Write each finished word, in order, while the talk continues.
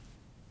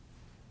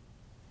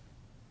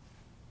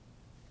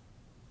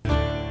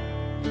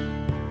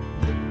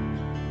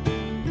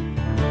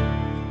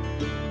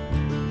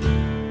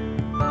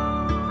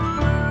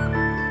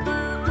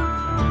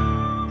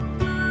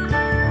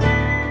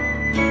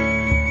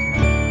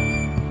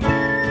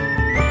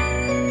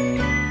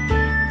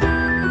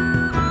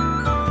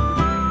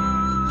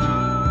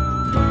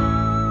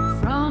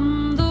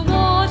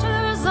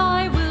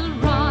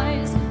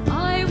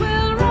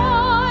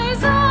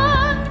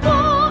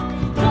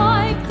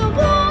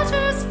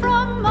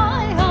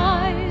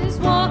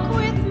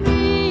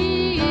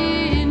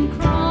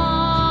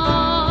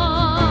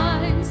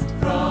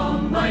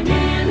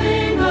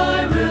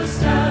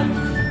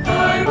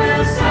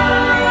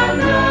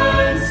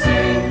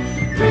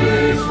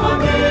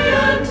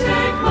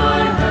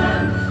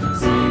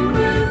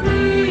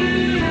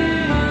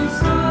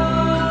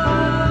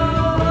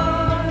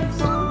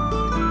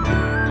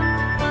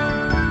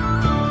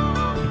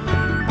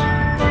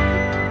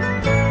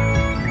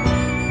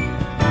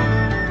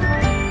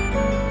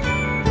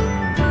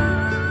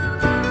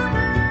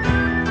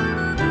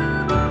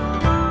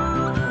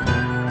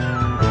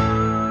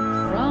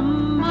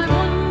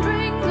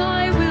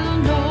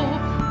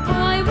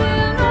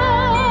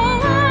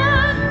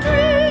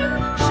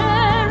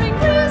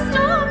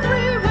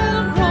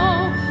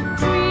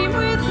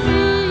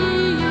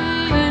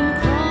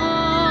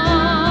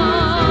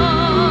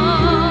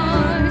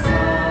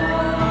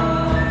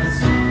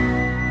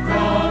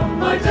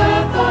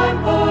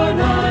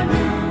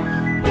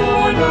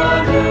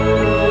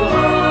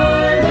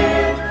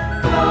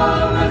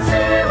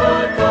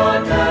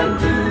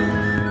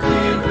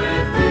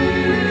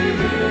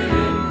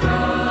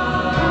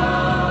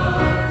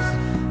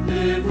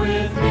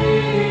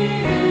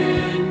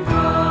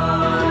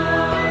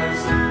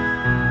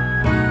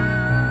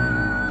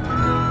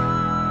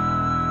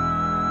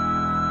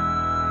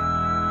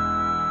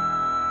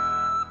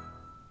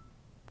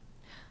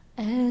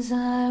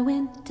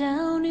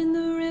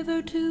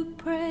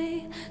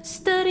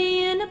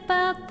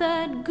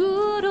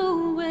good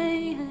old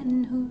way,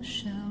 and who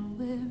shall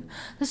wear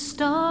the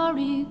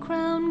starry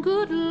crown?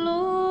 Good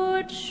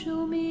Lord,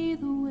 show me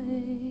the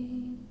way.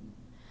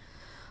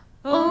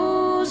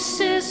 Oh,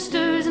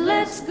 sisters,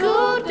 let's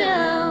go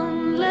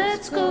down,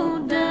 let's go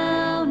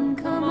down,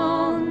 come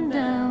on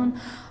down.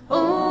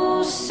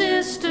 Oh,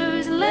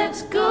 sisters,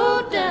 let's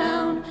go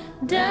down,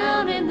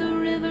 down in the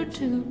river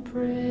to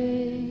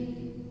pray.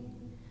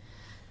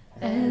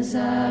 As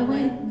I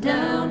went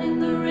down in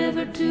the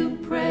river to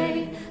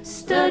pray,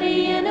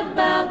 studying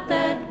about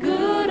that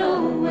good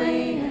old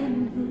way,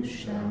 and who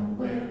shall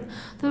wear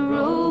the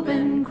robe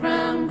and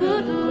crown?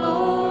 Good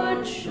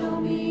Lord, show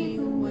me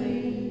the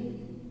way.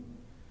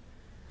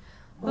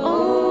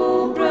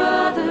 Oh,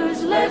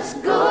 brothers, let's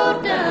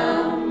go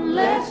down,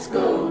 let's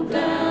go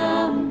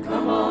down,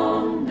 come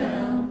on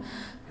down.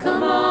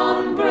 Come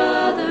on,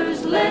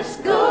 brothers, let's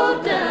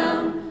go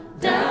down,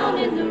 down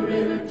in the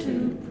river to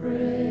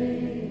pray.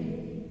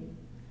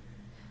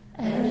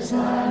 As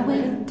I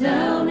went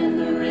down in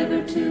the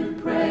river to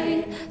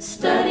pray,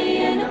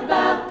 studying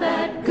about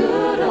that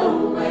good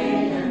old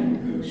way, and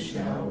who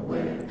shall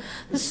wear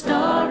the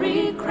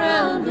starry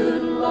crown?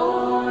 Good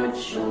Lord,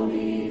 show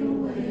me the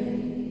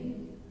way.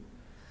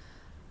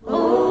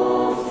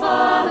 Oh,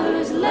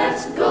 fathers,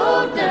 let's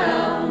go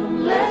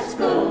down, let's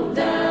go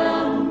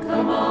down,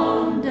 come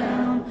on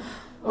down.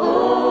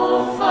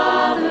 Oh,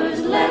 fathers,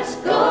 let's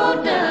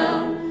go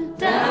down,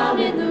 down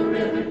in the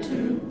river to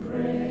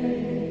pray.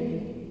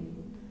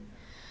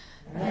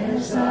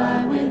 As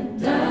I went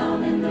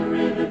down in the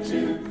river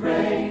to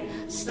pray,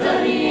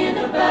 studying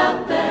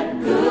about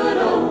that good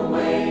old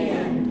way,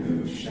 and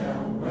who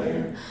shall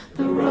wear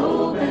the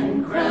robe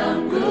and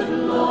crown? Good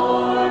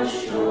Lord,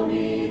 show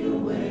me the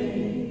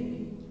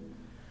way.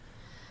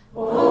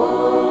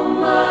 Oh,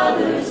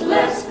 mothers,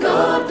 let's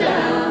go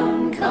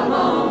down, come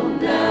on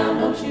down,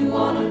 don't you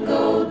want to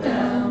go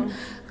down?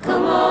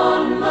 Come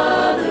on,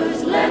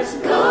 mothers, let's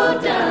go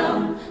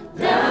down,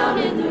 down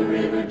in the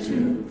river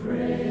to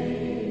pray.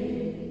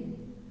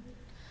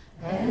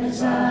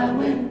 As I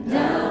went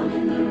down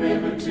in the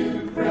river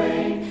to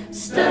pray,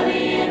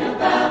 studying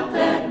about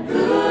that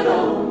good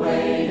old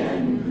way,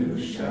 and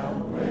who shall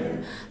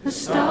wear the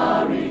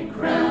starry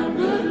crown?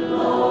 Good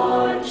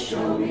Lord,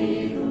 show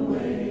me the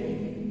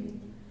way.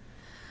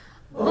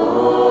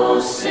 Oh,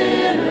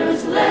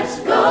 sinners, let's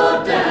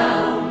go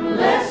down,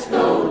 let's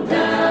go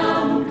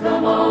down,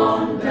 come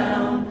on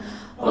down.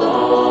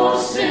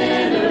 Oh,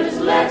 sinners,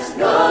 let's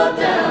go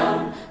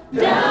down,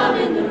 down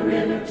in the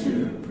river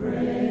to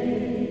pray.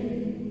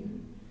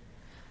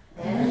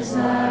 As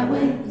I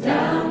went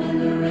down in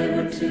the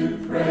river to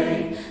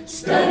pray,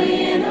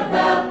 studying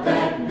about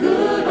that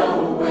good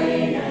old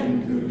way,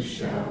 and who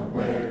shall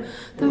wear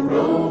the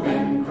robe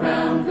and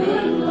crown?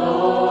 Good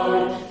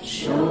Lord,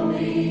 show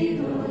me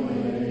the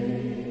way.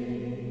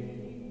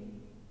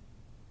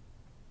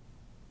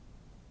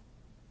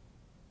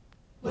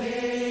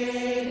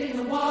 Wade in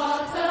the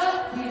water,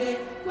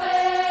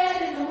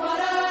 wade in the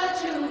water,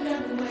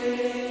 children,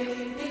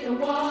 wade in the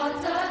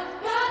water.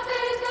 God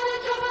said he's gonna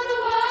jump in the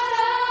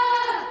water.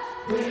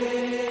 Wade